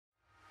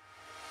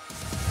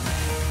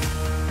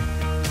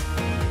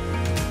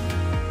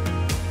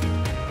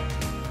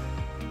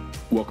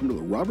Welcome to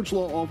the Roberts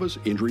Law Office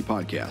Injury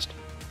Podcast.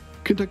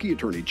 Kentucky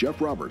attorney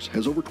Jeff Roberts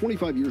has over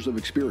 25 years of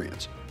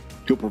experience.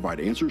 He'll provide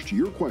answers to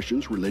your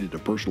questions related to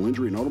personal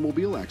injury and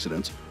automobile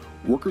accidents,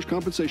 workers'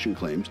 compensation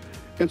claims,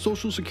 and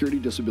Social Security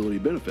disability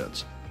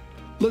benefits.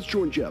 Let's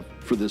join Jeff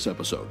for this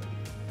episode.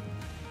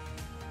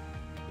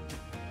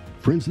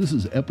 Friends, this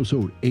is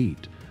episode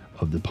 8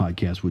 of the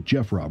podcast with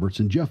Jeff Roberts.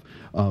 And Jeff,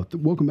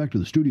 welcome back to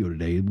the studio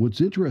today.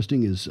 What's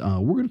interesting is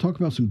we're going to talk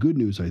about some good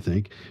news, I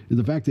think, is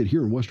the fact that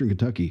here in Western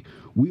Kentucky,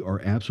 we are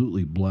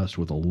absolutely blessed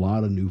with a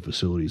lot of new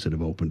facilities that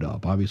have opened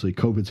up. Obviously,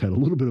 COVID's had a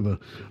little bit of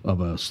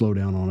a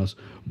slowdown on us,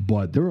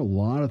 but there are a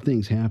lot of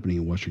things happening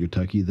in Western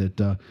Kentucky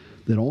that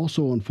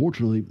also,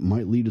 unfortunately,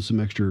 might lead to some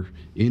extra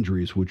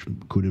injuries, which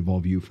could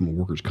involve you from a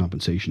workers'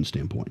 compensation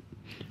standpoint.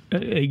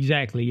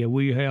 Exactly. Yeah,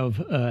 we have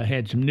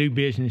had some new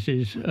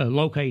businesses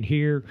locate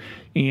here,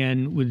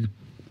 and with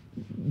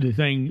the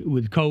thing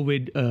with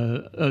COVID,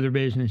 other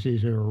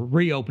businesses are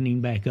reopening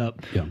back up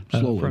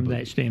slowly, from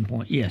that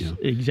standpoint. Yes,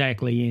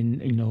 exactly.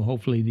 And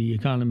hopefully the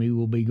economy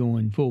will be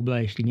going full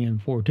blast again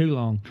before too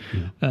long.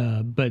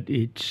 But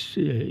it's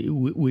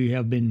we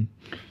have been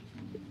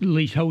at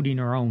least holding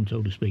our own,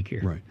 so to speak,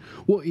 here. Right.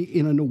 Well,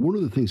 and I know one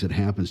of the things that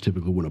happens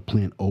typically when a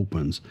plant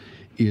opens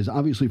is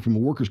obviously from a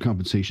workers'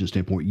 compensation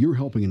standpoint, you're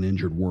helping an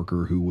injured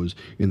worker who was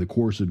in the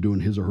course of doing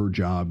his or her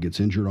job,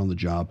 gets injured on the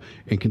job,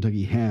 and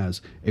Kentucky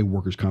has a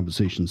workers'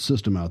 compensation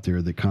system out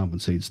there that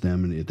compensates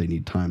them, and if they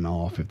need time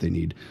off, if they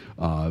need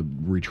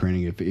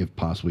retraining, if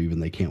possibly even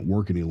they can't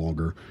work any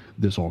longer,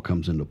 this all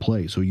comes into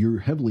play. So you're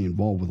heavily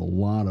involved with a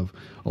lot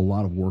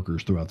of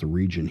workers throughout the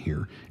region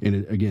here.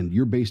 And again,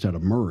 you're based out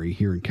of Murray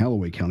here in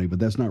Callaway County, but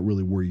that's not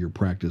really where your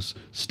practice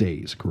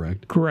stays,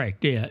 correct?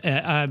 Correct. Yeah,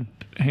 I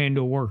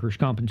handle workers'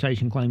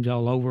 compensation claims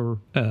all over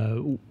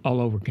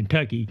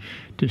Kentucky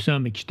to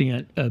some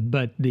extent,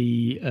 but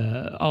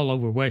all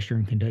over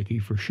Western Kentucky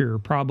for sure.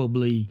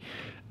 Probably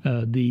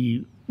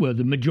the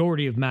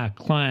majority of my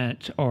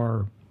clients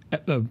are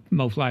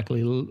most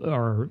likely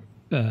are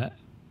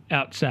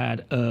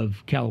outside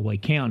of Callaway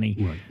County.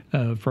 Right.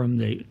 From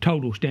the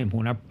total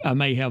standpoint. I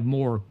may have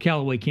more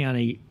Callaway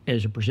County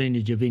as a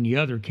percentage of any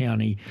other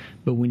county,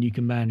 but when you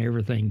combine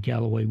everything,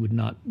 Callaway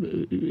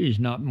is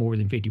not more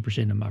than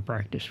 50% of my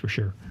practice for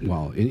sure.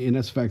 Wow, and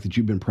that's the fact that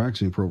you've been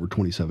practicing for over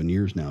 27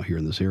 years now here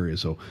in this area.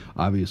 So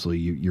obviously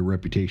your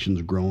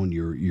reputation's grown,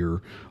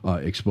 your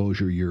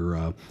exposure,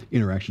 your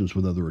interactions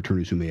with other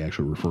attorneys who may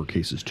actually refer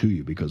cases to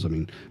you, because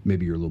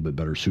maybe you're a little bit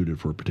better suited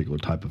for a particular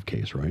type of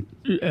case, right?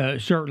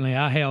 Certainly,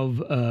 I have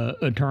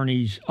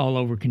attorneys all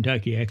over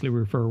Kentucky actually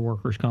refer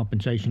workers'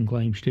 compensation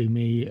claims to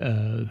me.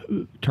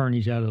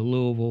 Attorneys out of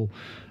Louisville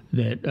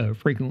that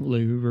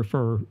frequently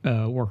refer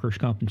workers'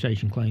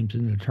 compensation claims,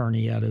 and an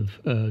attorney out of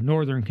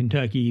northern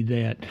Kentucky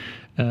that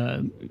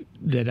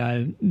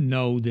I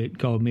know that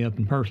called me up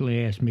and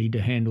personally asked me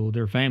to handle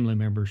their family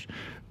members'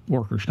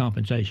 workers'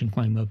 compensation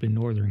claim up in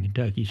northern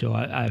Kentucky. So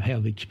I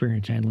have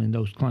experience handling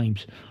those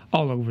claims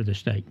all over the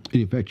state.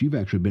 And in fact, you've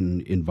actually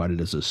been invited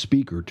as a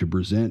speaker to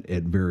present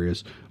at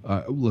various,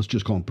 let's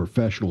just call them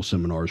professional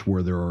seminars,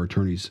 where there are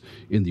attorneys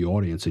in the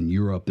audience, and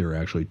you're up there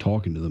actually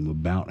talking to them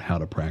about how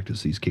to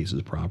practice these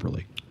cases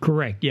properly.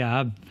 Correct.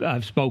 Yeah,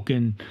 I've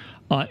spoken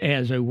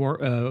as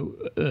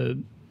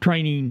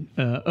training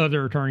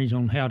other attorneys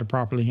on how to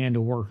properly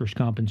handle workers'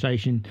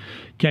 compensation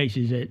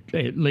cases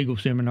at legal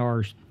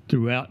seminars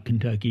throughout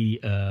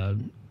Kentucky.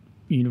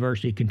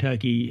 University of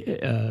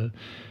Kentucky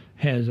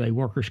has a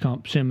workers'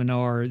 comp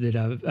seminar that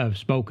I've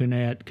spoken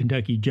at.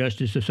 Kentucky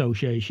Justice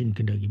Association,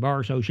 Kentucky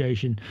Bar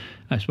Association.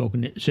 I've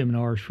spoken at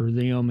seminars for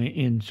them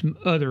and some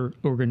other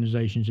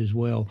organizations as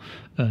well.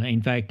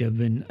 In fact, I've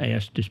been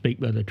asked to speak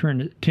by the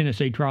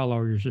Tennessee Trial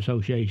Lawyers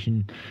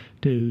Association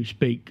to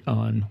speak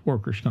on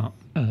workers' comp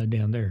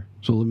down there.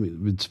 So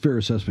it's fair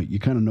assessment. You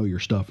kind of know your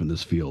stuff in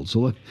this field.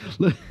 So at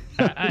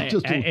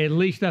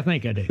least I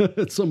think I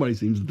do. Somebody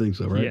seems to think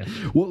so, right? Yes.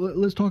 Well,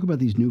 let's talk about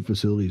these new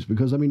facilities,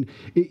 because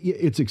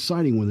it's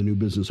exciting when the new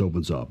business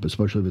opens up,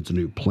 especially if it's a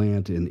new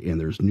plant and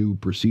there's new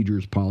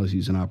procedures,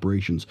 policies, and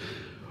operations.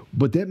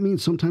 But that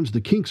means sometimes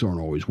the kinks aren't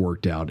always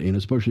worked out, and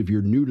especially if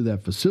you're new to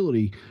that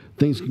facility,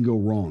 things can go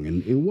wrong.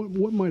 And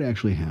what might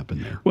actually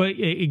happen there? Well,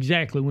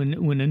 exactly.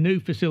 When a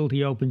new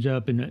facility opens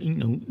up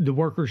and the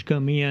workers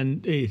come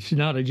in, it's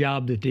not a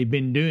job that they've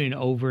been doing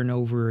over and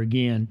over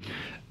again,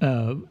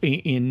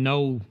 and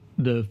know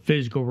the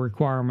physical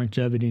requirements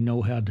of it and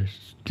know how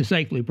to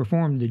safely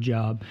perform the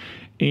job.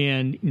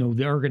 And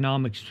the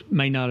ergonomics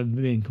may not have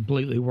been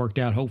completely worked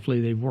out. Hopefully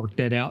they've worked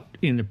that out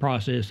in the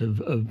process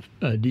of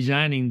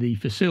designing the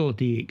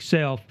facility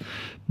itself.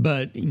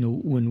 But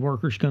when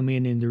workers come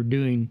in and they're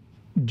doing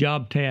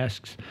job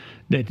tasks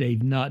that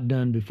they've not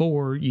done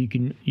before, you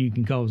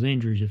can cause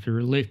injuries if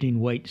they're lifting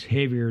weights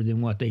heavier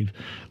than what they've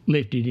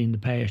lifted in the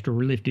past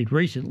or lifted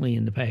recently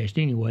in the past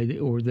anyway,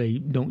 or they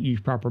don't use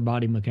proper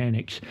body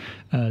mechanics.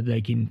 They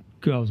can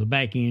cause a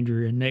back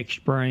injury, a neck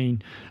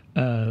sprain,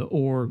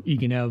 or you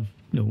can have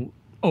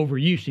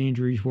overuse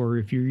injuries where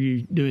if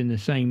you're doing the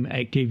same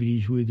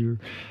activities with your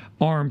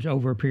arms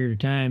over a period of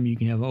time, you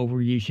can have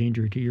overuse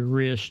injury to your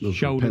wrists, Those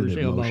shoulders,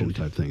 repetitive elbows. motion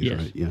type things, yes,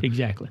 right? Yeah,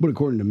 exactly. But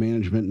according to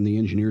management and the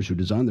engineers who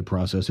designed the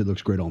process, it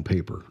looks great on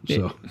paper.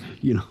 So,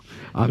 you know,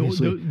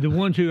 obviously, The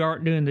ones who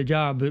aren't doing the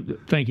job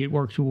think it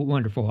works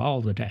wonderful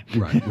all the time.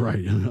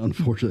 right.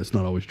 Unfortunately, that's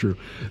not always true.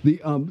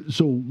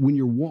 So when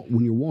you're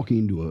walking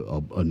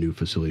into a new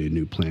facility, a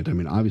new plant, I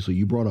mean, obviously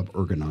you brought up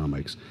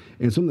ergonomics,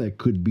 and some of that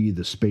could be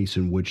the space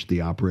in which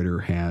the operator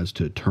has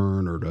to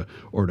turn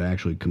or to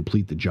actually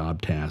complete the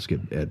job task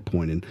at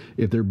point. And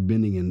if they're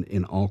bending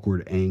in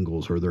awkward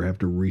angles or they're having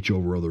to reach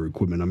over other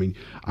equipment, I mean,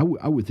 I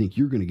would think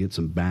you're going to get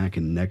some back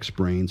and neck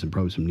sprains and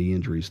probably some knee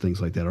injuries,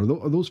 things like that. Are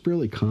those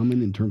fairly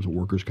common in terms of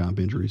workers' comp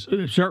injuries?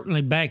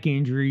 Certainly, back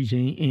injuries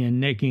and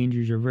neck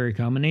injuries are very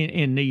common,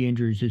 and knee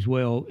injuries as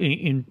well.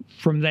 And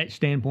from that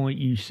standpoint,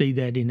 you see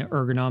that in an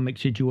ergonomic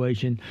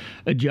situation,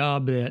 a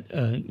job that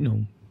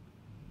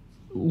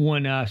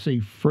one I see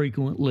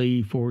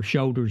frequently for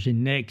shoulders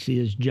and necks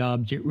is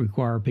jobs that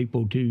require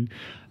people to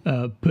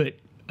put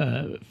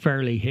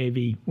fairly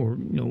heavy or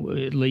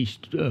at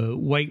least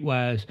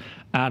weight-wise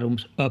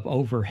items up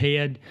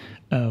overhead,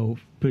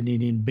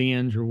 putting it in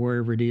bins or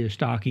wherever it is,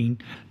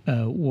 stocking,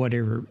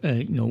 whatever.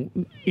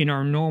 In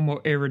our normal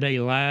everyday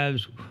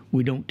lives,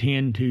 we don't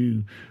tend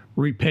to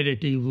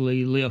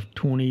repetitively lift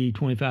 20,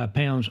 25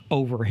 pounds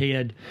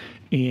overhead.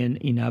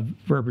 And I've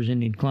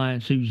represented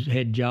clients who's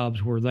had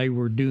jobs where they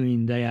were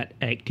doing that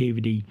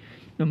activity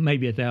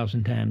maybe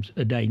 1,000 times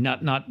a day.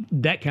 Not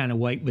that kind of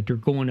weight, but they're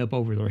going up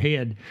over their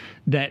head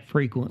that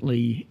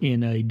frequently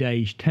in a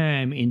day's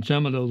time. And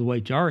some of those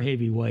weights are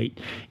heavy weight.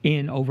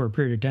 And over a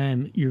period of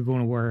time, you're going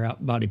to wear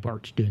out body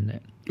parts doing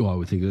that. Well, I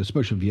would think,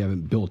 especially if you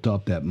haven't built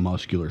up that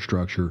muscular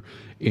structure,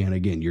 and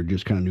again, you're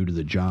just kind of new to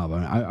the job.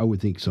 I would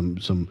think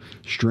some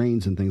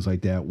strains and things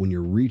like that when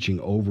you're reaching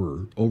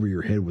over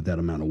your head with that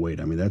amount of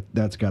weight. I mean,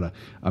 that's got to.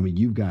 I mean,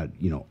 you've got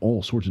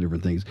all sorts of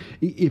different things.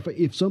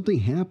 If something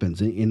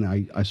happens and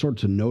I start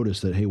to notice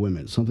that, hey, wait a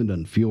minute, something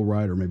doesn't feel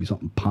right, or maybe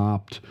something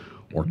popped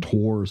or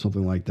tore or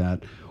something like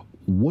that,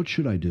 what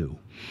should I do?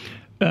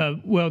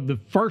 Well, the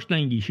first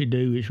thing you should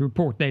do is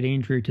report that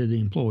injury to the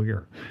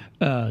employer.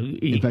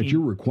 In fact, you're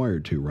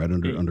required to, right?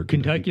 Under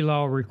Kentucky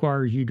law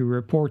requires you to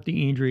report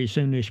the injury as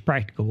soon as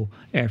practical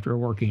after a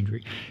work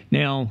injury.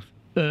 Now,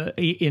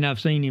 and I've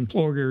seen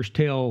employers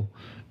tell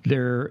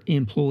their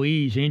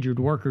employees, injured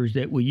workers,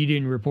 that you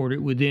didn't report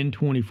it within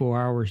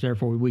 24 hours,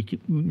 therefore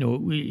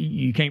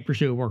you can't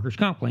pursue a workers'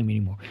 comp claim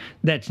anymore.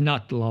 That's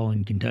not the law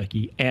in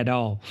Kentucky at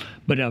all.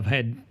 But I've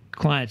had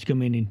clients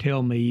come in and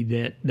tell me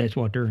that that's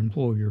what their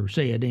employer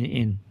said,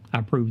 and I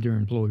proved their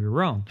employer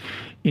wrong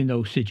in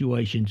those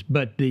situations.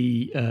 But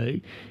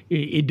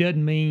it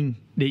doesn't mean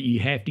that you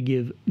have to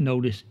give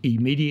notice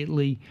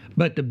immediately,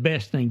 but the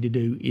best thing to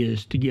do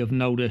is to give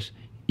notice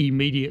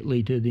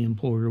immediately to the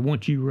employer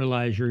once you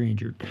realize you're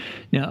injured.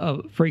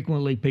 Now,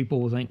 frequently people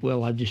will think,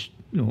 well, I just,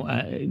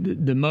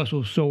 the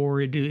muscle's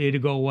sore,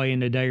 it'll go away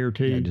in a day or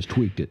two. Yeah, I just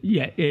tweaked it.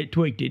 Yeah, it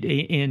tweaked it.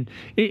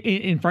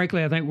 And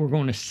frankly, I think we're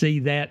going to see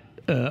that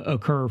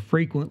occur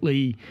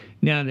frequently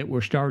now that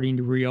we're starting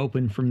to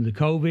reopen from the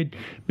COVID,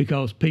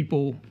 because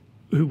people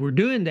who were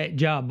doing that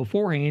job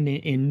beforehand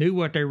and knew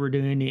what they were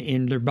doing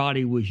and their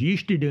body was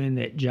used to doing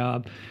that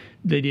job,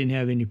 they didn't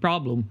have any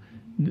problem.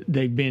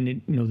 They've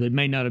been, they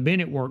may not have been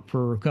at work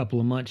for a couple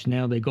of months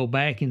now. They go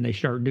back and they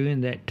start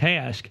doing that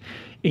task,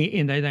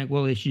 and they think,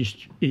 well, it's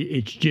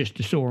just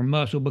a sore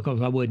muscle because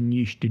I wasn't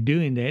used to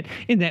doing that,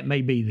 and that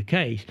may be the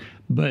case.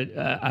 But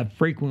I've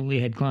frequently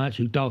had clients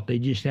who thought they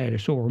just had a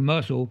sore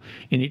muscle,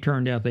 and it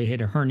turned out they had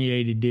a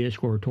herniated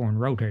disc or a torn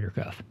rotator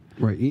cuff.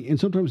 Right, and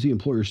sometimes the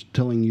employer's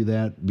telling you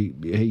that,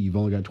 hey, you've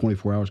only got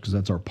 24 hours because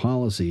that's our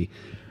policy.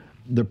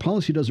 Their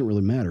policy doesn't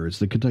really matter. It's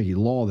the Kentucky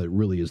law that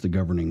really is the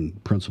governing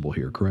principle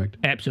here, correct?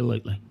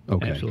 Absolutely.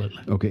 Okay.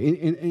 Absolutely. Okay.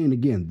 And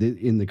again,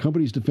 in the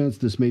company's defense,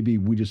 this may be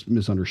we just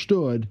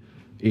misunderstood,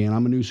 and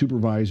I'm a new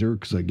supervisor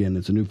because, again,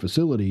 it's a new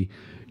facility.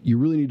 You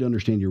really need to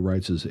understand your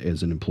rights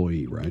as an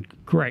employee, right?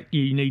 Correct.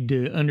 You need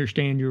to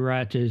understand your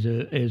rights as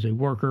a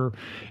worker.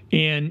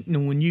 And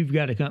when you've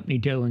got a company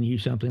telling you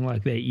something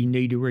like that, you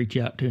need to reach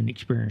out to an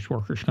experienced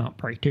workers' comp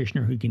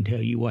practitioner who can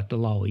tell you what the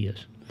law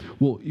is.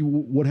 Well,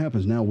 what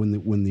happens now when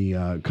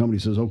the company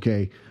says,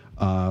 okay,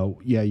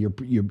 yeah,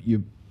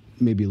 you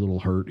may be a little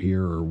hurt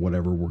here or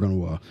whatever.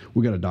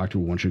 We got a doctor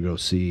we want you to go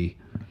see.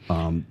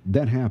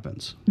 That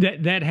happens.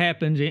 That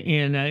happens,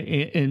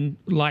 and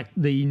like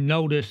the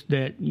notice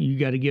that you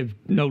got to give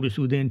notice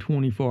within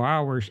 24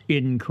 hours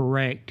isn't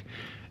correct.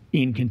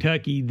 In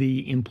Kentucky,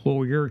 the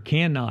employer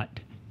cannot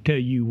tell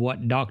you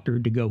what doctor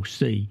to go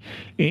see,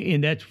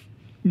 and that's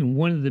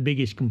one of the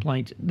biggest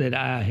complaints that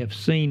I have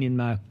seen in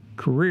my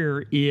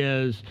career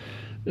is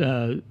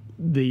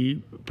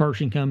the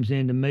person comes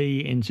into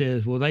me and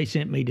says, well, they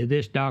sent me to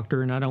this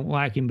doctor and I don't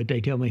like him, but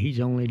they tell me he's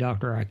the only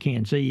doctor I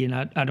can see, and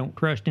I don't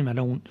trust him. I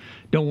don't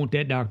want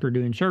that doctor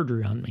doing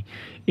surgery on me.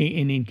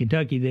 And in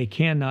Kentucky, they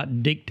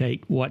cannot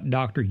dictate what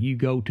doctor you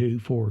go to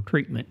for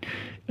treatment.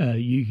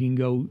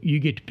 you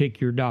get to pick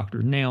your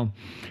doctor. Now,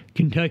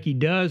 Kentucky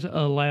does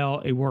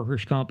allow a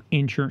workers' comp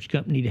insurance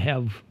company to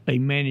have a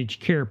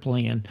managed care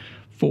plan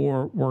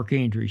for work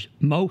injuries.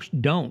 Most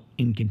don't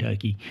in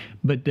Kentucky,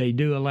 but they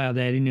do allow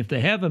that. And if they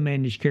have a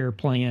managed care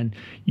plan,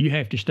 you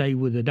have to stay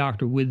with a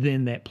doctor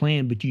within that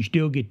plan, but you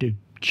still get to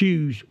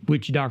choose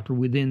which doctor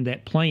within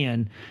that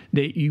plan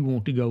that you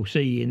want to go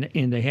see.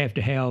 And they have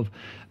to have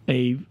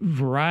a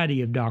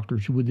variety of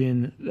doctors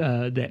within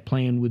that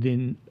plan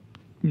within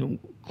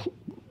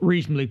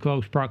reasonably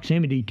close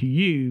proximity to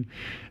you.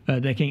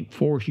 They can't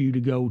force you to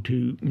go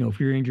to, if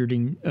you're injured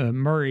in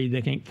Murray,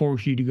 they can't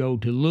force you to go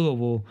to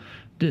Louisville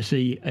to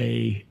see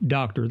a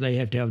doctor. They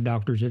have to have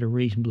doctors that are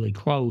reasonably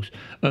close.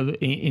 And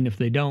if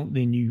they don't,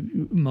 then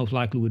you most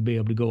likely would be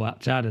able to go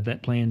outside of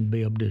that plan and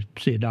be able to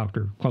see a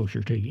doctor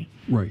closer to you.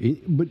 Right.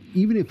 But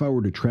even if I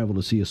were to travel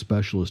to see a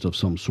specialist of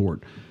some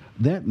sort,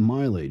 that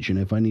mileage, and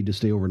if I need to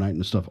stay overnight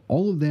and stuff,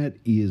 all of that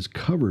is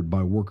covered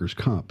by workers'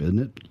 comp, isn't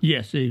it?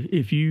 Yes.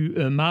 If you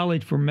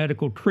mileage for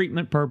medical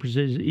treatment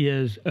purposes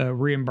is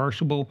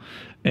reimbursable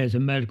as a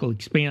medical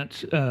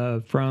expense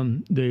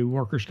from the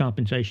workers'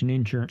 compensation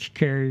insurance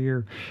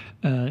carrier,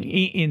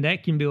 and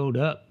that can build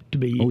up to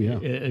be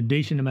a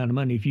decent amount of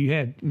money. If you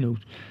have,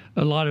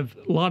 a lot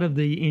of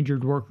the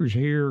injured workers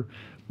here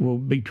will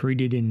be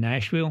treated in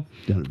Nashville.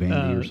 Down at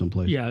Vandy or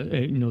someplace. Yeah,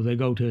 they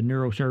go to a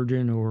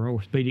neurosurgeon or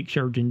orthopedic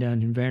surgeon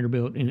down in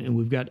Vanderbilt, and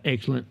we've got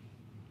excellent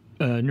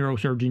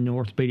neurosurgeon and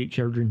orthopedic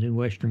surgeons in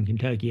Western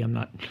Kentucky. I'm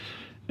not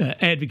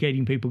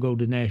advocating people go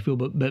to Nashville,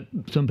 but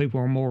some people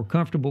are more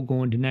comfortable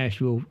going to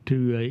Nashville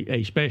to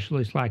a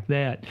specialist like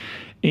that.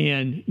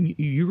 And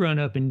you run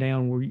up and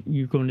down where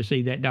you're going to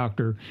see that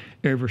doctor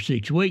every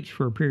 6 weeks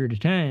for a period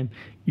of time,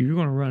 you're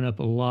going to run up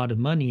a lot of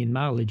money in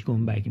mileage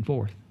going back and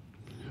forth.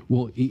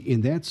 Well,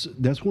 and that's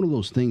one of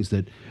those things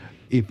that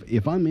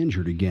if I'm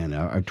injured again,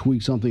 I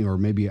tweak something, or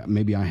maybe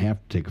I have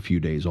to take a few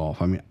days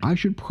off. I mean, I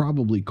should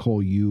probably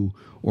call you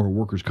or a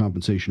workers'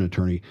 compensation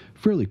attorney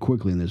fairly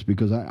quickly in this,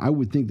 because I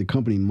would think the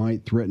company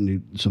might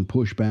threaten some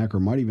pushback,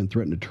 or might even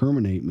threaten to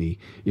terminate me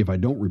if I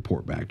don't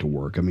report back to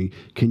work. I mean,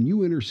 can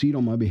you intercede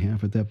on my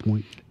behalf at that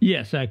point?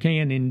 Yes, I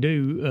can and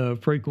do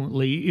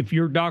frequently. If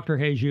your doctor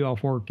has you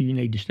off work, you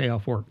need to stay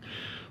off work.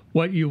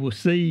 What you will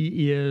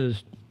see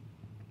is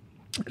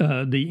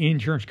the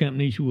insurance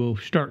companies will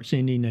start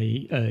sending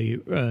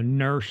a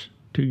nurse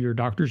to your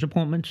doctor's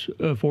appointments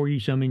for you.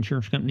 Some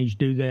insurance companies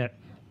do that,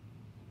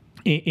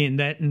 and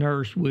that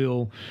nurse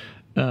will.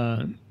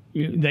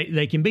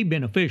 They can be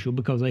beneficial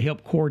because they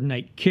help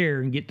coordinate care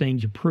and get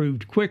things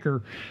approved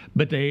quicker,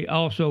 but they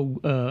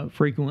also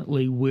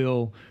frequently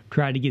will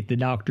try to get the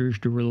doctors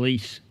to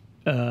release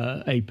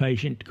a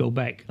patient to go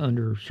back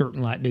under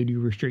certain light duty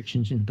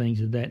restrictions and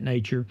things of that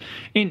nature.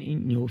 And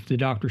if the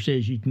doctor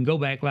says you can go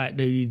back light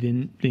duty,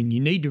 then you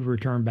need to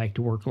return back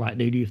to work light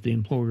duty if the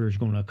employer is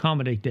going to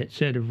accommodate that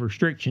set of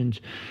restrictions.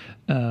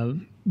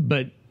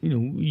 But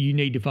you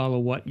need to follow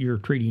what your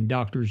treating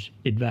doctor's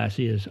advice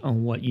is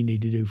on what you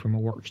need to do from a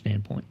work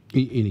standpoint.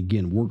 And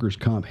again, workers'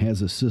 comp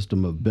has a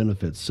system of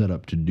benefits set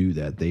up to do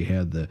that. They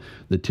have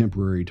the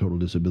temporary total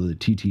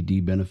disability,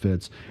 TTD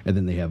benefits, and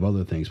then they have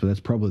other things. But that's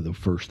probably the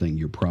first thing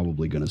you're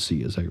probably going to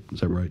see. Is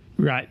that right?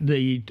 Right.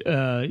 The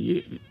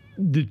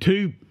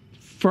two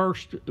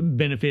first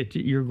benefits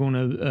that you're going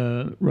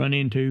to run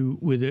into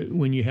with it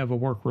when you have a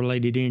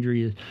work-related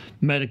injury is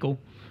medical.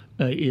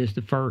 Is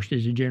the first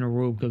as a general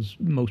rule, because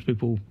most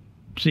people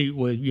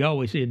you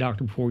always see a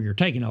doctor before you're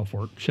taking off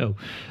work. So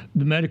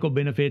the medical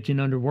benefits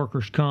in under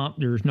workers' comp,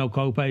 there's no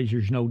copays,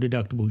 there's no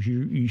deductibles.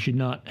 You should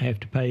not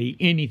have to pay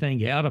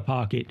anything out of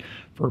pocket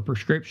for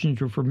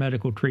prescriptions or for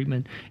medical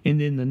treatment.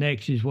 And then the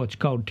next is what's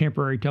called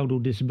temporary total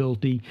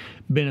disability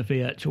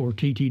benefits, or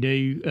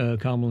TTD,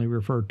 commonly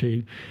referred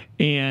to.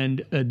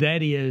 And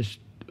that is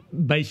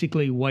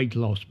basically wage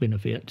loss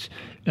benefits.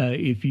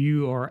 If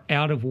you are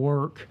out of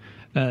work,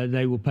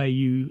 they will pay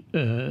you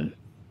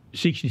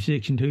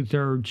 66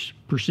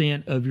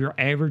 2/3% of your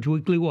average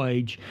weekly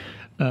wage,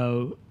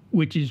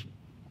 which is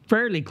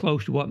fairly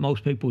close to what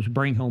most people's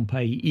bring-home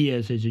pay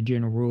is as a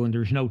general rule, and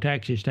there's no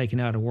taxes taken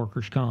out of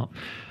workers' comp.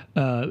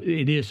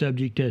 It is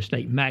subject to a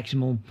state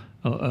maximum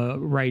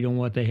rate on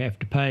what they have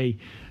to pay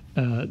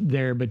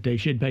there, but they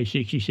should pay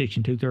 66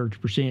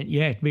 2/3%.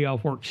 You have to be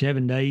off work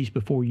 7 days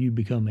before you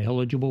become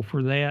eligible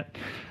for that.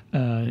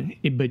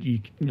 But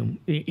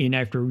and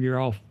after you're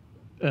off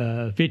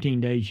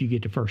 15 days, you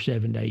get the first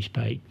 7 days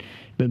paid.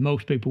 But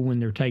most people, when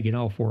they're taking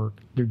off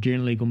work, they're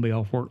generally going to be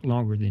off work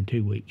longer than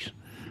 2 weeks.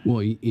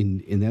 Well,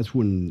 and that's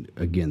when,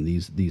 again,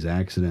 these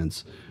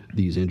accidents,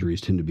 these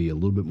injuries tend to be a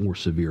little bit more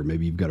severe.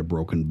 Maybe you've got a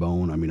broken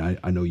bone. I mean,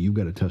 I know you've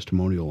got a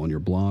testimonial on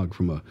your blog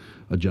from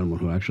a gentleman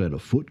who actually had a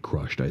foot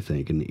crushed, I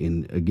think.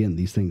 And again,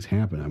 these things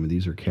happen. I mean,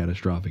 these are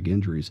catastrophic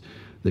injuries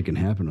that can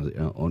happen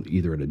on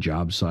either at a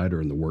job site or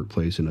in the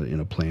workplace, in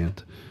a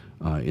plant.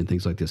 And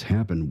things like this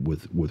happen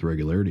with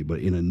regularity. But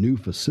in a new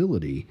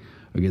facility,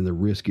 again, the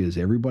risk is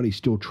everybody's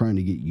still trying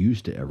to get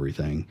used to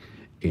everything.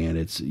 And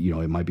it's,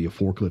 it might be a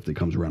forklift that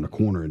comes around a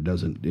corner and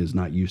is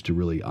not used to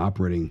really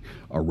operating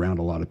around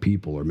a lot of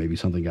people, or maybe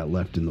something got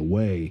left in the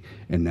way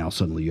and now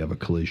suddenly you have a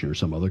collision or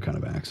some other kind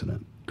of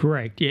accident.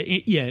 Correct.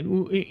 Yeah.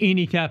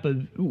 Any type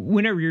of,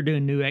 whenever you're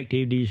doing new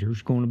activities,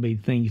 there's going to be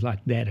things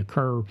like that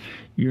occur.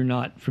 You're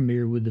not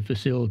familiar with the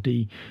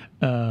facility.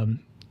 From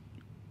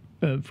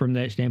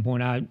that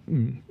standpoint, I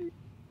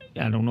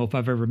don't know if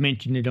I've ever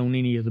mentioned it on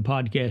any of the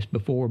podcasts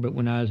before, but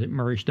when I was at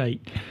Murray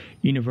State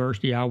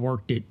University, I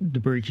worked at the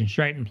Breech and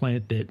Stratton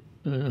plant that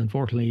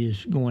unfortunately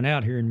is going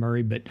out here in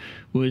Murray, but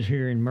was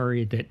here in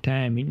Murray at that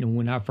time.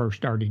 When I first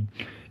started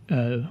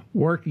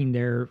working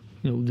there,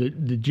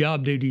 the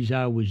job duties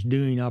I was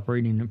doing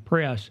operating the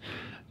press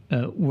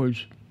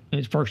it's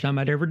the first time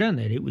I'd ever done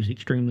that. It was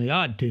extremely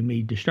odd to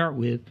me to start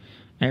with.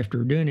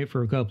 After doing it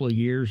for a couple of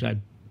years, I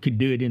could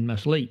do it in my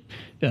sleep.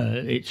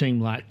 It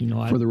seemed like,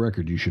 For the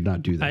record, you should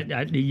not do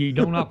that. You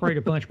don't operate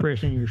a punch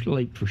press in your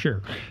sleep for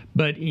sure.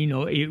 But,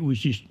 it was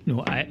just,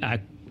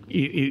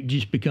 it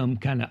just become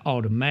kind of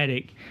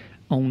automatic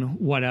on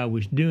what I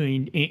was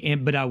doing,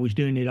 but I was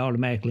doing it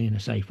automatically in a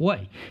safe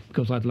way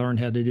because I'd learned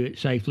how to do it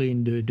safely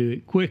and do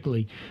it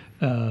quickly.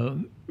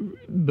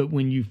 But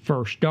when you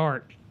first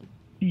start,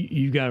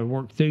 you've got to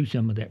work through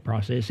some of that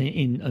process,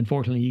 and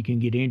unfortunately, you can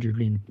get injured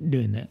in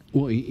doing that.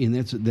 Well, and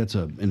that's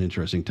an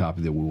interesting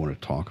topic that we want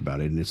to talk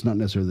about. And it's not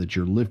necessarily that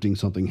you're lifting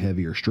something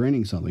heavy or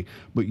straining something,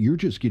 but you're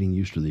just getting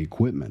used to the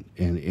equipment,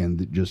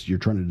 and just you're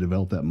trying to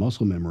develop that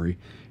muscle memory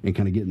and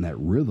kind of get in that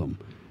rhythm.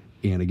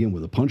 And again,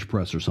 with a punch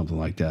press or something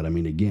like that, I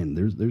mean, again,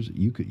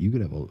 you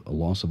could have a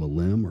loss of a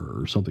limb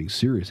or something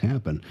serious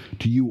happen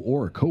to you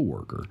or a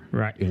coworker,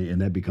 right? And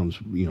that becomes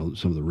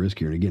some of the risk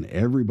here. And again,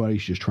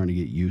 everybody's just trying to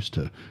get used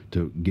to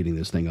getting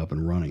this thing up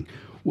and running.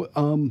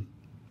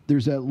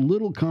 There's that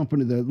little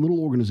company, that little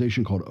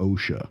organization called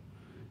OSHA,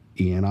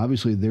 and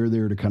obviously they're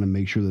there to kind of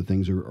make sure that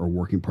things are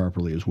working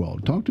properly as well.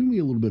 Talk to me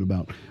a little bit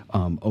about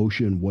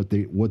OSHA and what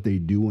they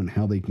do and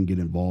how they can get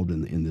involved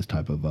in this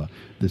type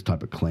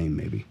of claim,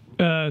 maybe.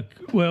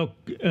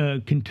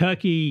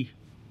 Kentucky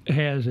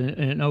has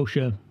an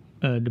OSHA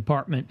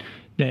department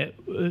that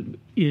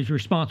is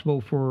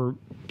responsible for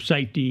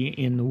safety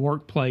in the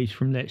workplace.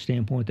 From that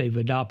standpoint, they've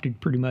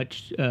adopted pretty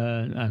much, I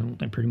don't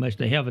think pretty much,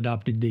 they have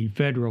adopted the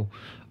federal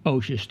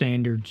OSHA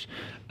standards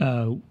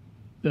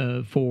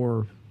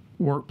for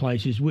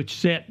workplaces, which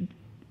set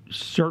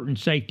certain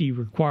safety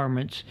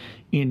requirements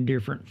in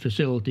different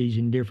facilities,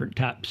 in different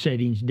type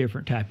settings,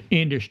 different type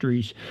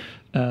industries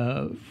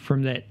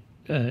from that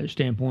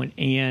standpoint,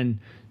 and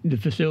the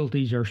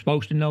facilities are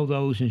supposed to know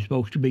those and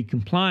supposed to be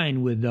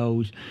complying with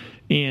those,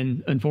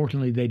 and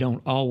unfortunately they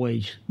don't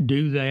always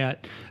do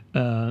that,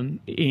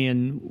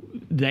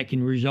 and that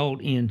can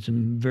result in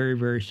some very,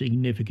 very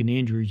significant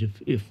injuries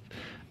if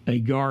a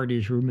guard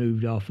is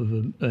removed off of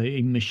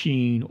a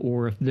machine,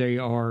 or if they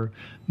are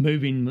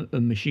moving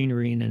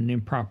machinery in an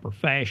improper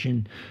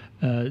fashion.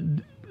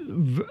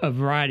 A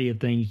variety of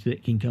things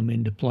that can come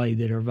into play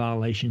that are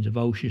violations of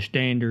OSHA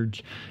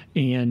standards,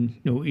 and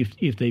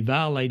if they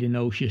violate an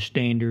OSHA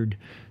standard,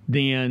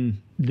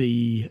 then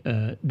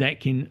that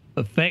can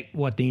affect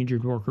what the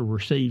injured worker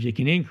receives. It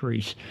can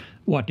increase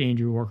what the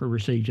injured worker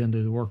receives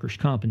under the Workers'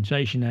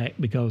 Compensation Act,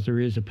 because there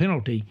is a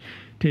penalty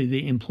to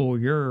the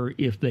employer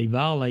if they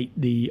violate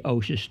the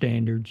OSHA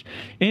standards,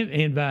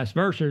 and vice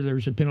versa.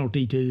 There's a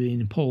penalty to the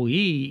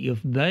employee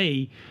if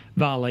they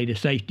violate a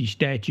safety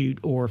statute,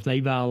 or if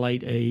they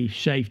violate a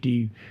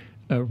safety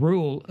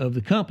rule of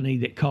the company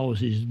that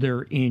causes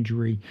their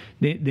injury.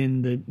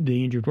 Then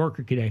the injured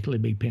worker could actually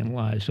be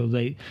penalized. So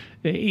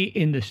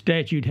in the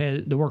statute,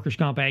 the Workers'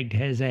 Comp Act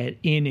has that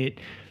in it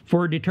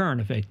for a deterrent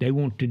effect. They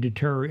want to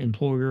deter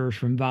employers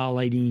from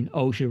violating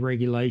OSHA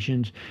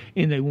regulations,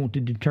 and they want to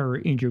deter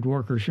injured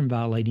workers from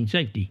violating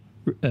safety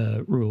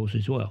rules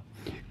as well.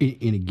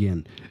 And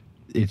again,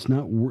 it's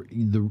not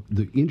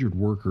the injured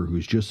worker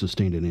who's just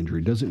sustained an injury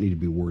doesn't need to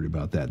be worried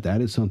about that. That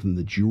is something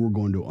that you are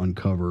going to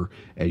uncover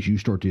as you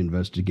start to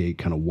investigate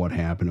kind of what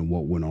happened and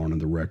what went on in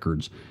the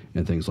records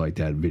and things like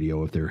that.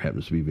 Video, if there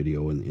happens to be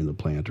video in the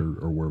plant or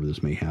wherever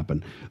this may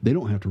happen, they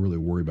don't have to really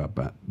worry about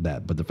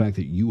that. But the fact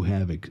that you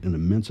have an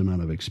immense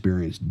amount of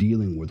experience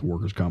dealing with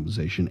workers'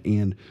 compensation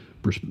and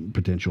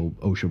potential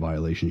OSHA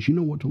violations, you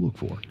know what to look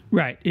for.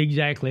 Right,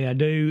 exactly. I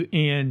do,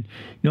 and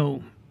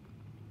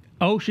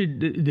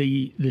OSHA,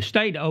 the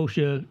state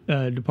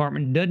OSHA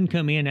department doesn't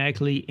come in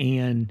actually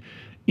and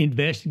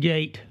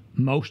investigate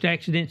most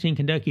accidents in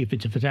Kentucky. If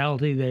it's a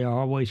fatality, they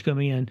always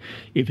come in.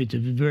 If it's a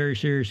very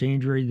serious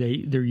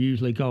injury, they're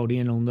usually called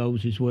in on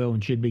those as well,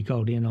 and should be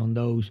called in on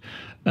those.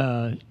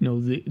 But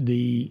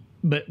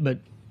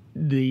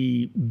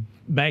the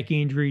back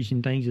injuries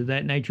and things of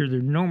that nature,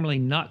 they're normally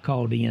not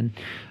called in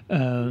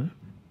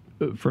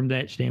from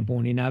that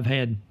standpoint. And I've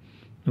had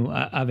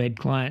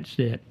clients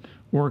that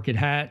work at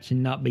heights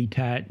and not be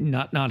tight,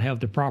 not have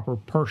the proper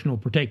personal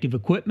protective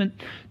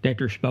equipment that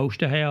they're supposed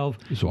to have.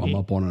 So I'm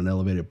up on an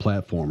elevated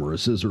platform or a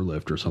scissor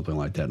lift or something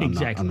like that. And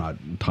Exactly. I'm not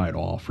tied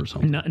off or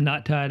something.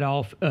 Not tied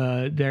off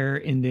there,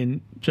 and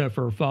then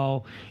suffer a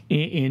fall.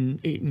 And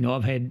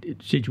I've had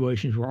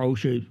situations where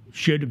OSHA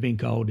should have been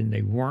called and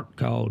they weren't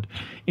called.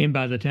 And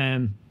by the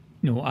time,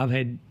 I've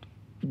had,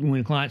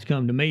 when clients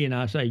come to me and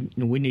I say,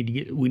 we need to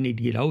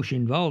get OSHA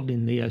involved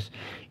in this,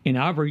 and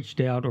I've reached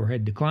out or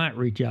had the client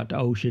reach out to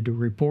OSHA to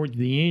report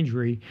the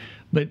injury,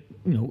 but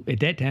at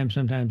that time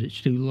sometimes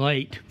it's too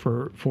late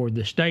for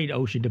the state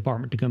OSHA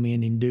department to come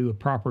in and do a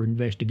proper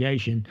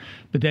investigation.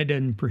 But that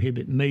doesn't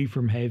prohibit me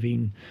from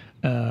having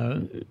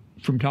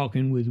from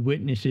talking with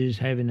witnesses,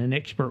 having an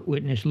expert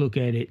witness look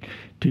at it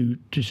to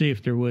see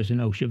if there was an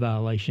OSHA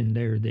violation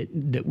there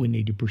that we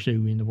need to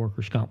pursue in the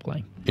workers' comp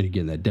claim. And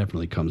again, that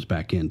definitely comes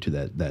back into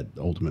that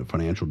ultimate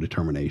financial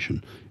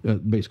determination,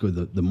 basically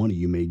the money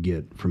you may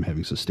get from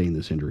having sustained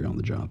this injury on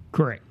the job.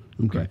 Correct.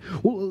 Okay.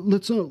 Well,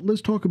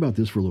 let's talk about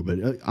this for a little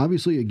bit.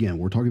 Obviously, again,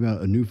 we're talking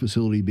about a new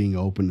facility being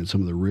open and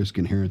some of the risk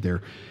inherent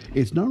there.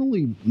 It's not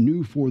only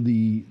new for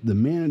the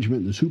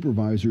management, the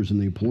supervisors, and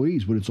the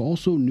employees, but it's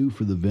also new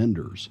for the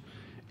vendors.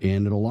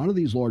 And at a lot of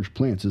these large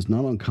plants, it's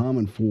not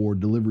uncommon for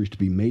deliveries to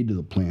be made to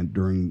the plant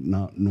during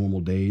not normal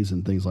days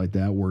and things like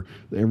that, where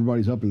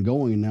everybody's up and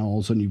going, and now all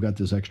of a sudden you've got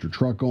this extra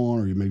truck on,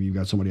 or maybe you've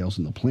got somebody else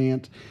in the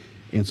plant.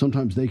 And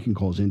sometimes they can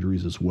cause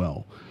injuries as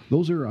well.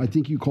 Those are, I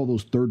think you call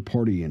those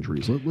third-party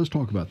injuries. Let's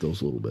talk about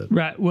those a little bit.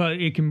 Right. Well,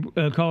 it can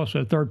cause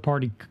a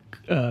third-party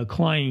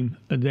claim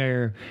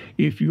there.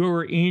 If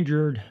you're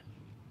injured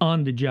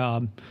on the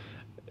job,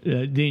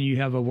 then you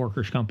have a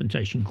workers'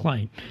 compensation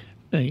claim.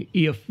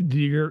 If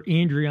your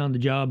injury on the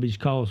job is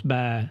caused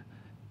by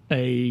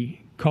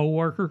a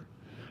coworker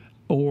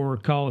or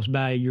caused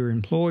by your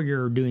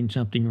employer doing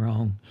something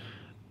wrong,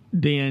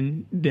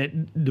 then that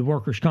the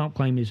workers' comp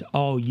claim is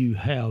all you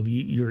have.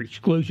 Your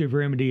exclusive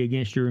remedy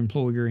against your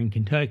employer in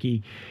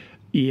Kentucky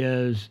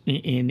is,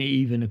 and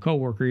even a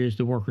coworker, is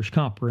the workers'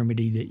 comp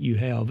remedy that you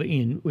have.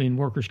 In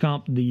workers'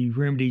 comp, the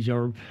remedies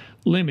are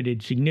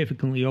limited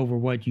significantly over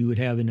what you would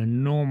have in a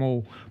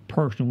normal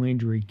personal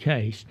injury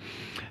case.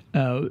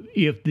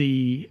 If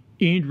the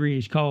injury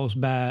is caused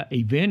by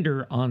a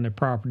vendor on the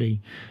property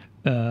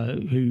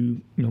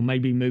who may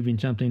be moving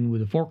something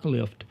with a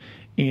forklift,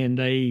 and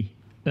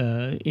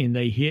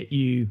they hit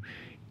you,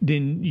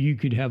 then you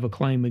could have a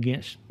claim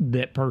against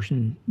that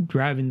person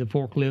driving the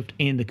forklift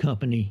and the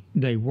company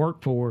they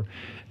work for.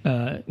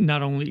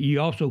 Not only, you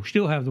also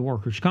still have the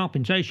workers'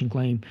 compensation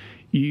claim,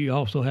 you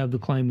also have the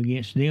claim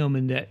against them,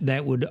 and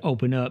that would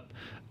open up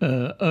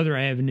other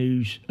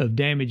avenues of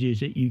damages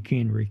that you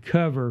can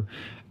recover,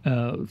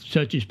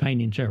 such as pain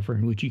and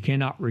suffering, which you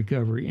cannot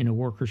recover in a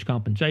workers'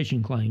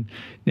 compensation claim.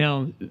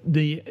 Now,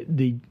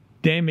 the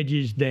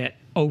damages that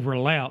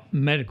overlap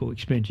medical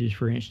expenses,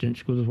 for instance,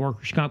 because the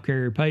workers' comp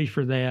carrier pays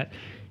for that,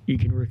 you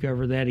can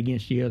recover that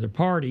against the other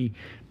party.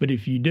 But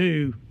if you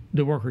do,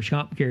 the workers'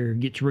 comp carrier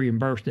gets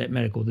reimbursed that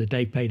medical that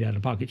they paid out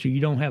of pocket. So you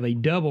don't have a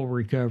double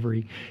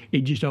recovery.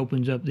 It just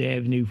opens up the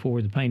avenue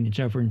for the pain and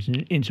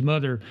suffering and some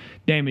other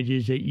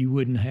damages that you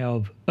wouldn't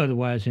have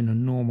otherwise in a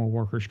normal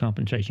workers'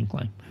 compensation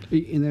claim.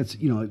 And that's,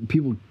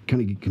 people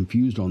kind of get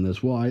confused on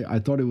this. Well, I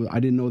thought it was,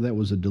 I didn't know that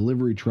was a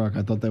delivery truck.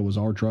 I thought that was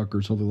our truck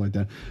or something like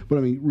that. But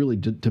I mean, really,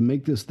 to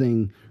make this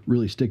thing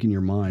really stick in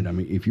your mind, I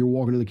mean, if you're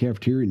walking to the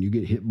cafeteria and you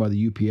get hit by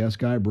the UPS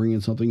guy bringing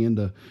something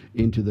into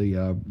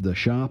the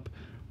shop,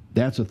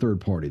 that's a third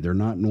party. They're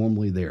not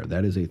normally there.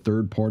 That is a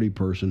third party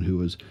person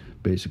who has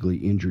basically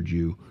injured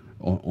you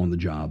on the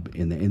job,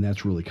 and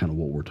that's really kind of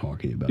what we're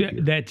talking about here.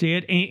 That's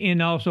it,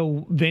 and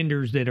also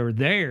vendors that are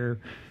there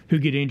who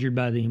get injured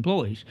by the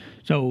employees.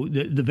 So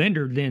the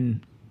vendor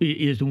then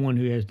is the one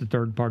who has the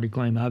third party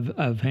claim.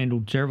 I've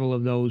handled several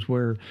of those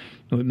where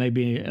it may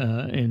be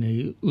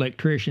an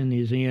electrician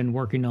is in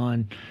working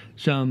on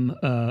some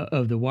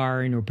of the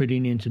wiring or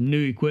putting in some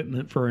new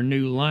equipment for a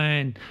new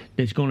line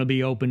that's going to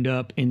be opened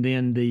up, and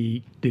then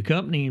the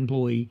company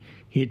employee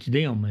hits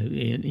them.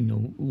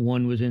 And,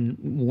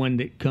 one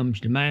that comes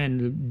to mind,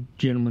 the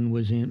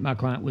gentleman my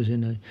client was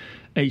in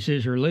a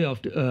scissor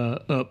lift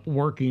up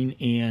working,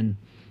 and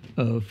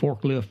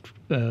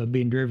forklift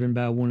being driven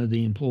by one of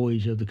the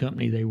employees of the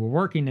company they were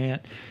working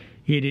at,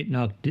 hit it,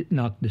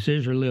 knocked the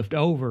scissor lift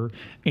over,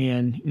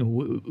 and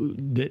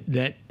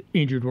that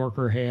injured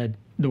worker had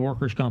the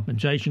workers'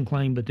 compensation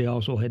claim, but they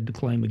also had the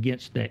claim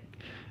against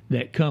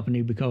that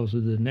company because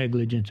of the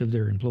negligence of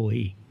their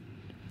employee.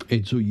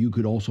 And so you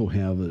could also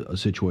have a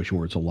situation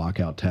where it's a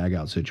lockout,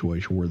 tagout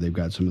situation where they've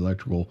got some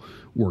electrical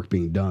work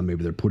being done.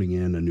 Maybe they're putting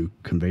in a new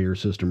conveyor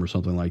system or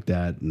something like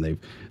that, and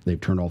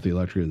they've turned off the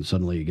electric, and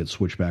suddenly it gets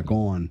switched back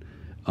on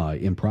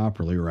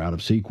improperly or out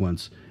of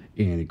sequence,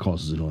 and it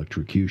causes an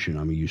electrocution.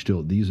 I mean, you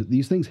still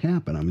these things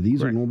happen. I mean,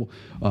 these are normal.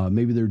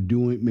 Maybe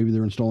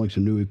they're installing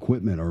some new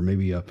equipment, or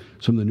maybe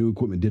some of the new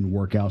equipment didn't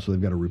work out, so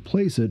they've got to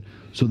replace it,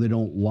 so they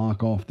don't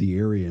lock off the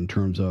area in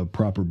terms of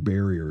proper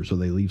barriers, so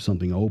they leave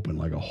something open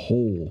like a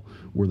hole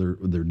where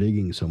they're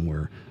digging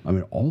somewhere. I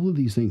mean, all of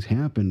these things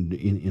happen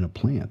in a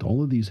plant.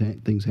 All of these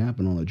things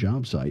happen on a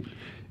job site,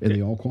 and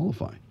they all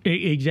qualify.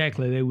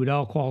 Exactly. They would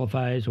all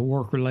qualify as a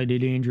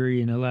work-related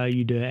injury and allow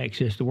you to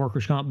access the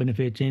workers' comp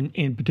benefits,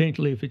 and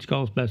potentially, if it's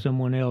caused by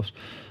someone else,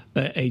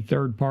 a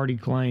third-party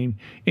claim.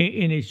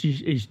 And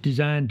it's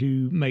designed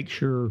to make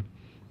sure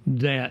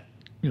that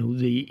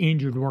the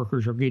injured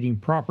workers are getting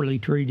properly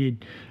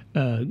treated,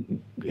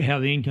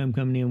 have the income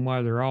coming in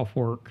while they're off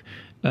work,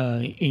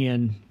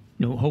 and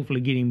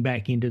hopefully getting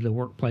back into the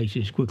workplace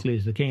as quickly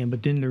as they can.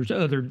 But then there's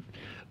other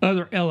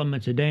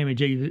elements of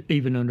damage,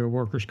 even under a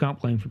workers'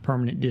 comp claim for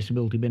permanent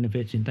disability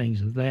benefits and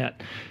things of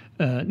that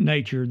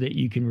nature that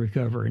you can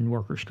recover in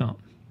workers' comp.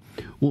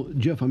 Well,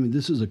 Jeff, I mean,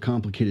 this is a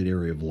complicated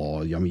area of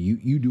law. I mean,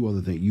 you do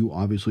other things. You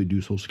obviously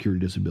do Social Security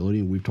disability,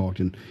 and we've talked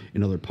in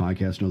other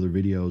podcasts and other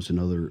videos and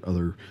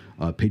other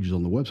pages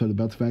on the website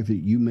about the fact that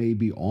you may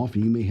be off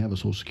and you may have a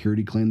Social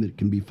Security claim that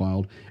can be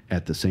filed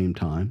at the same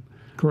time.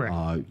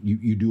 Correct.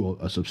 You do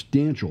a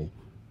substantial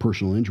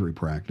personal injury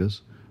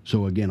practice.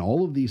 So again,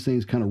 all of these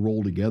things kind of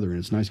roll together, and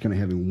it's nice kind of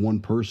having one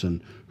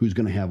person who's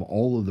going to have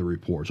all of the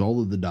reports, all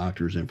of the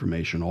doctor's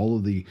information, all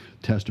of the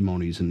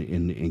testimonies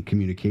and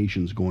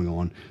communications going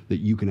on that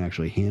you can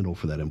actually handle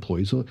for that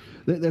employee. So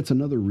that's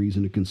another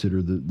reason to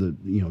consider the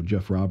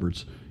Jeff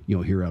Roberts,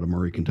 here out of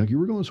Murray, Kentucky,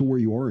 regardless of where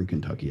you are in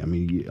Kentucky. I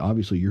mean,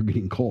 obviously you're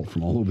getting called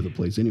from all over the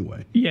place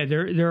anyway. Yeah,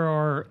 there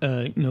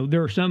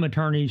are some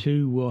attorneys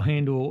who will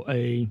handle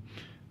a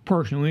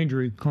personal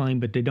injury claim,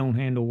 but they don't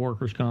handle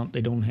workers' comp.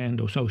 They don't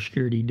handle Social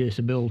Security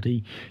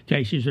disability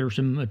cases. There are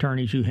some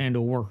attorneys who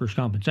handle workers'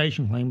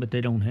 compensation claim, but they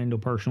don't handle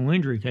personal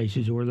injury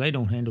cases, or they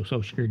don't handle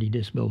Social Security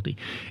disability.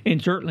 And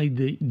certainly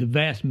the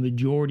vast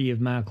majority of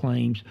my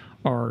claims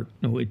are,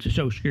 it's a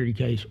Social Security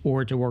case,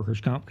 or it's a workers'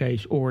 comp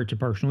case, or it's a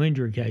personal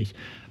injury case.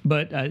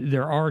 But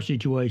there are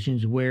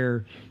situations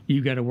where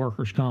you got a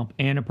workers' comp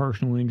and a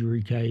personal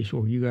injury case,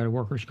 or you got a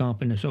workers'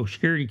 comp and a Social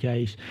Security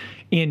case,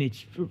 and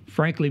it's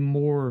frankly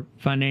more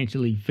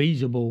financially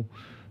feasible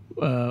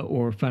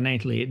or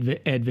financially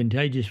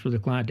advantageous for the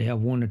client to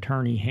have one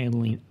attorney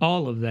handling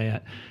all of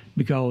that,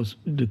 because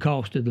the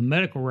cost of the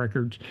medical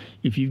records,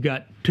 if you've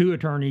got two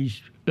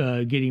attorneys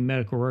getting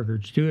medical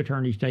records, two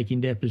attorneys taking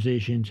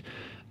depositions,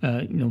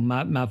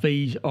 my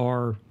fees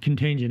are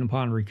contingent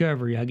upon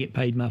recovery. I get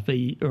paid my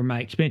fee, or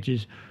my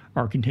expenses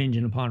are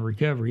contingent upon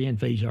recovery, and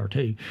fees are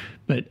too.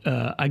 But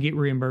I get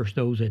reimbursed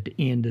those at the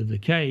end of the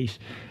case.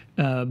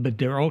 But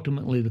they're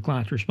ultimately the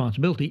client's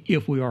responsibility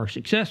if we are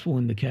successful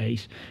in the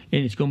case,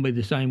 and it's going to be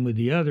the same with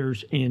the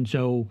others. And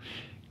so,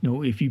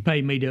 if you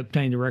pay me to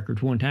obtain the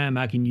records one time,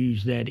 I can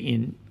use that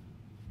in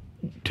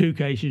two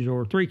cases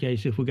or three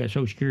cases if we got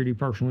Social Security,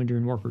 personal injury,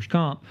 and workers'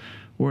 comp.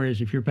 Whereas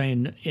if you're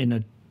paying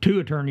two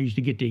attorneys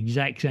to get the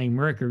exact same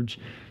records,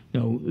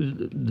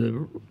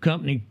 the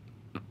company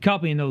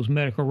copying those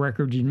medical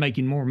records is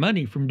making more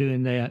money from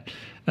doing that,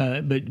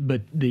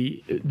 but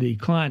the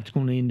client's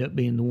going to end up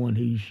being the one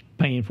who's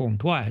paying for them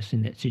twice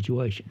in that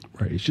situation.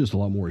 Right. It's just a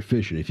lot more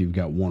efficient if you've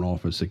got one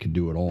office that can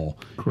do it all.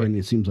 Correct. And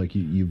it seems like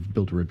you've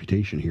built a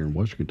reputation here in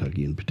Western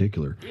Kentucky in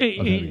particular of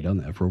having done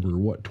that for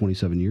over,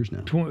 27 years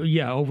now?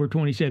 Over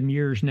 27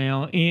 years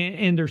now.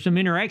 And there's some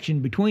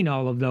interaction between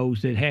all of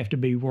those that have to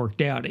be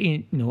worked out.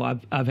 And,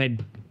 I've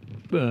had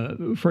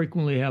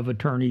frequently have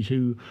attorneys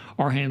who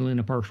are handling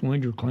a personal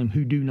injury claim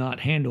who do not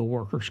handle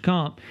workers'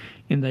 comp,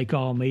 and they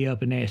call me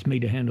up and ask me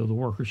to handle the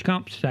workers'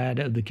 comp side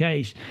of the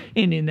case.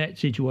 And in that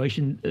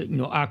situation,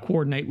 I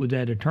coordinate with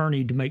that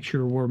attorney to make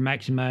sure we're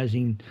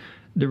maximizing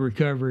the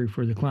recovery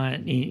for the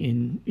client,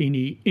 and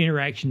any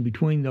interaction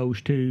between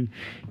those two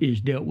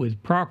is dealt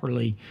with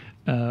properly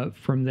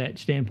from that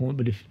standpoint.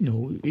 But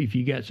if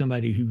you got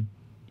somebody who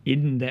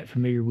isn't that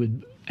familiar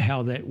with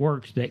how that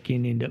works, that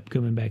can end up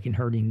coming back and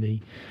hurting the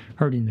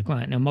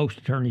client. Now,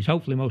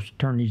 hopefully most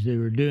attorneys that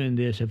are doing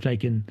this have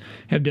done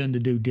the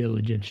due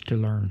diligence to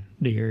learn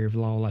the area of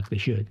law like they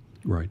should.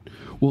 Right.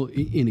 Well,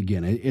 and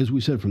again, as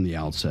we said from the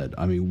outset,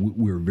 I mean,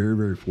 we're very,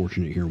 very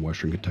fortunate here in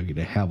Western Kentucky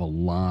to have a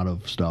lot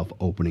of stuff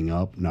opening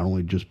up, not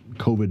only just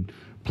COVID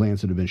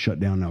plants that have been shut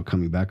down now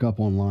coming back up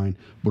online,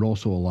 but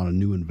also a lot of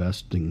new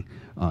investing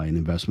and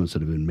investments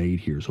that have been made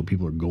here. So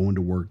people are going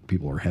to work,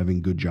 people are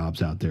having good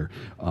jobs out there.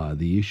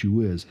 The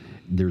issue is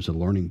there's a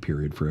learning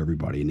period for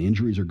everybody, and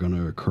injuries are going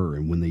to occur.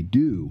 And when they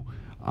do,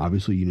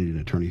 obviously you need an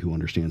attorney who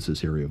understands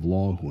this area of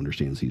law, who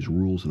understands these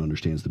rules, and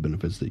understands the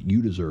benefits that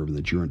you deserve and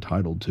that you're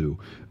entitled to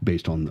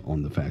based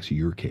on the facts of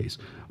your case.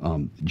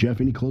 Jeff,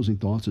 any closing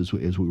thoughts as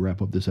we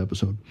wrap up this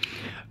episode?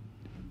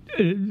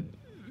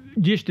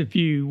 Just a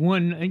few.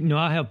 One,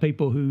 I have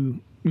people who,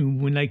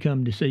 when they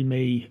come to see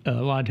me, a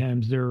lot of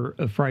times they're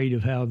afraid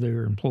of how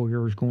their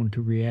employer is going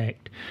to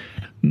react.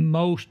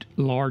 Most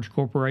large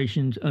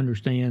corporations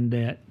understand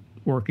that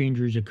work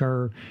injuries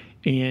occur,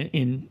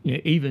 and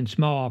even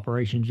small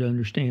operations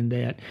understand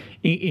that.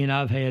 And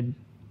I've had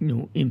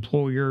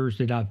employers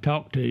that I've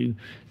talked to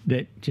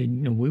that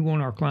said, we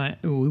want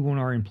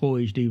our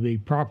employees to be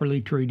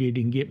properly treated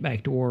and get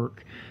back to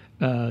work.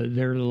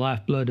 They're the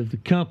lifeblood of the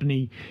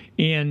company,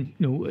 and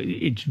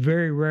it's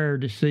very rare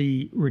to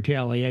see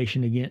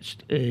retaliation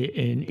against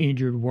an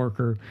injured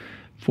worker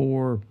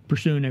for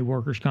pursuing a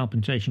workers'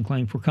 compensation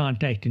claim, for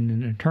contacting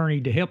an attorney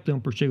to help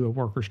them pursue a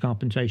workers'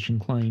 compensation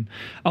claim.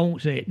 I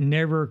won't say it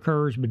never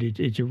occurs, but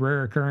it's a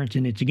rare occurrence,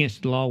 and it's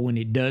against the law when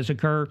it does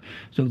occur,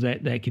 so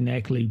that can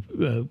actually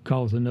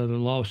cause another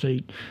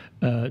lawsuit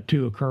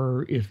to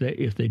occur if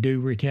they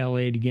do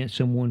retaliate against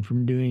someone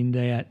from doing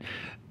that.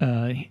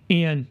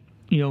 And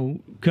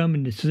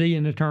coming to see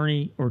an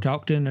attorney or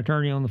talk to an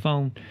attorney on the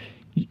phone,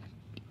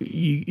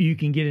 you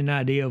can get an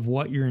idea of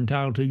what you're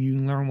entitled to. You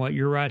can learn what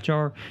your rights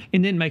are,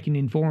 and then make an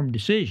informed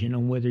decision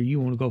on whether you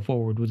want to go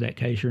forward with that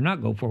case or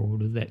not go forward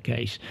with that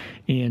case.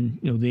 And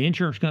the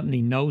insurance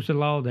company knows the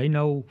law. They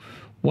know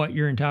what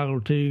you're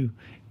entitled to.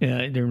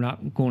 They're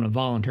not going to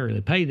voluntarily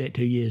pay that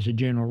to you as a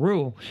general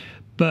rule,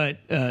 but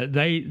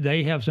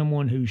they have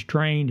someone who's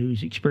trained,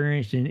 who's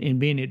experienced in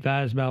being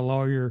advised by a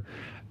lawyer,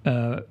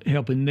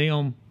 helping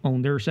them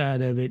on their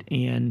side of it.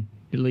 And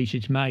at least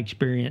it's my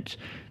experience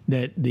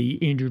that the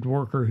injured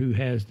worker who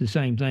has the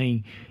same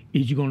thing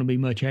is going to be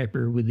much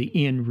happier with the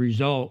end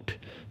result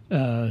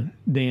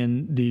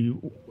than the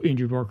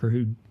injured worker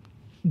who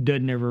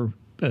doesn't ever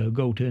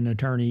go to an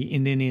attorney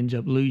and then ends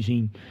up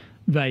losing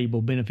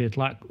valuable benefits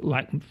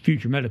like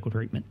future medical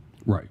treatment.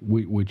 Right,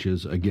 which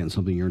is, again,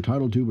 something you're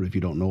entitled to, but if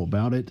you don't know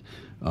about it,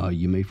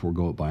 you may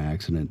forego it by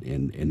accident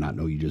and not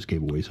know you just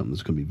gave away something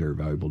that's going to be very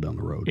valuable down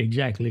the road.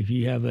 Exactly. If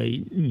you have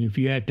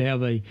to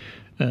have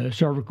a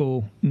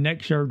cervical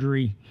neck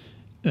surgery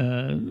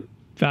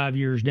 5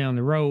 years down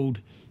the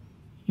road,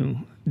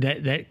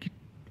 that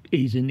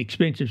is an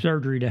expensive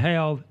surgery to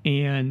have.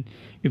 And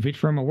if it's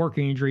from a work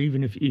injury,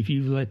 even if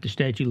you've let the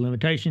statute of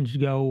limitations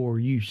go or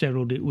you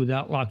settled it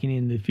without locking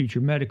in the future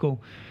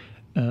medical,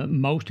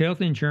 most health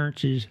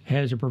insurances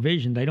has a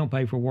provision they don't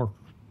pay for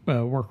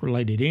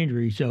work-related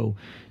injury. So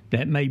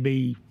that may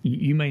be,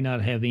 you may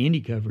not have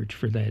any coverage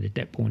for that at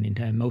that point in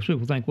time. Most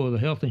people think, well, the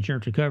health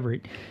insurance will cover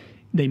it.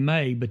 They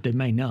may, but they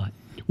may not.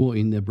 Well,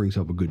 and that brings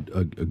up a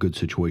good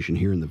situation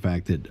here in the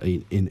fact that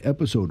in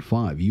episode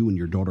 5, you and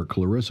your daughter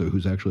Clarissa,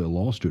 who's actually a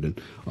law student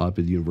up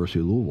at the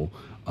University of Louisville,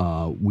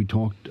 we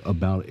talked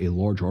about a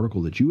large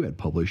article that you had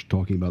published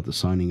talking about the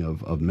signing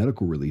of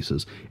medical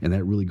releases, and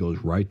that really goes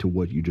right to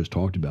what you just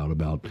talked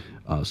about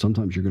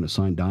sometimes you're going to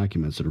sign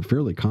documents that are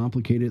fairly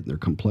complicated and they're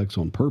complex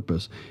on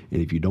purpose,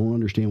 and if you don't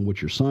understand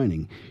what you're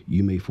signing,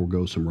 you may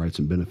forego some rights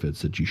and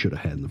benefits that you should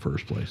have had in the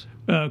first place.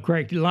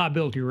 Correct.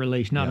 Liability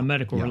release, not a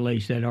medical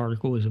release, that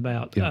article is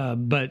about. Yeah.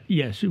 But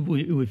yes,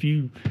 if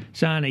you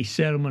sign a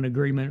settlement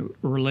agreement,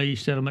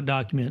 release, settlement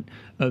document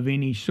of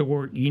any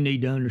sort, you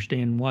need to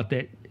understand what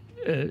that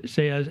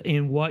says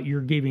and what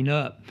you're giving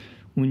up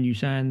when you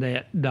sign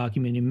that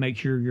document, and make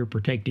sure you're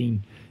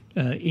protecting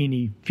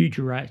any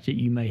future rights that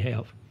you may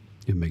have.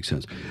 It makes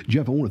sense.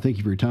 Jeff, I want to thank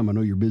you for your time. I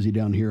know you're busy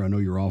down here. I know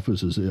your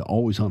office is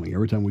always humming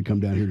every time we come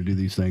down here to do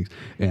these things.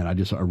 And I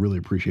really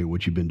appreciate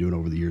what you've been doing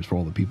over the years for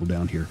all the people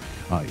down here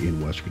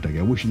in Western Kentucky.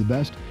 I wish you the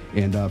best.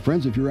 And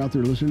friends, if you're out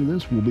there listening to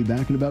this, we'll be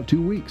back in about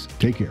 2 weeks.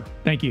 Take care.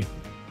 Thank you.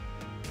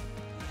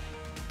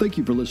 Thank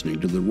you for listening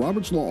to the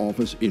Roberts Law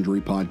Office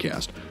Injury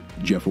Podcast.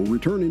 Jeff will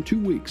return in 2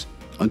 weeks.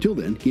 Until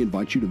then, he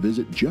invites you to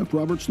visit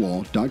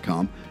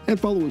jeffrobertslaw.com and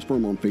follow his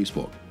firm on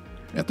Facebook.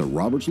 At the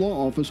Roberts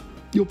Law Office,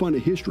 you'll find a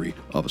history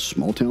of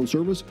small town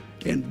service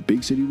and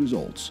big city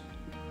results.